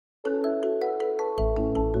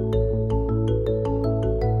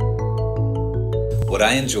What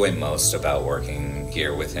I enjoy most about working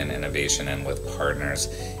here within Innovation and with partners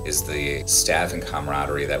is the staff and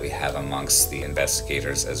camaraderie that we have amongst the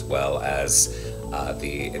investigators as well as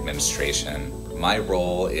the administration. My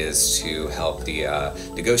role is to help the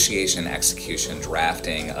negotiation, execution,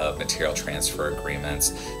 drafting of material transfer agreements,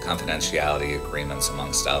 confidentiality agreements,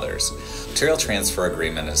 amongst others. Material transfer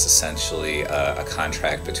agreement is essentially a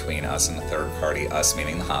contract between us and a third party, us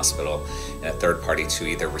meaning the hospital, and a third party to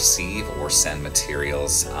either receive or send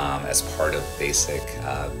materials as part of basic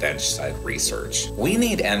bench-side research. We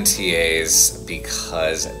need MTAs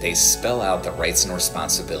because they spell out the rights and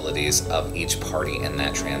responsibilities of each party in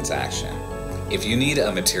that transaction. If you need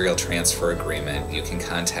a material transfer agreement, you can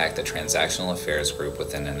contact the Transactional Affairs Group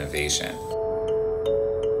within Innovation.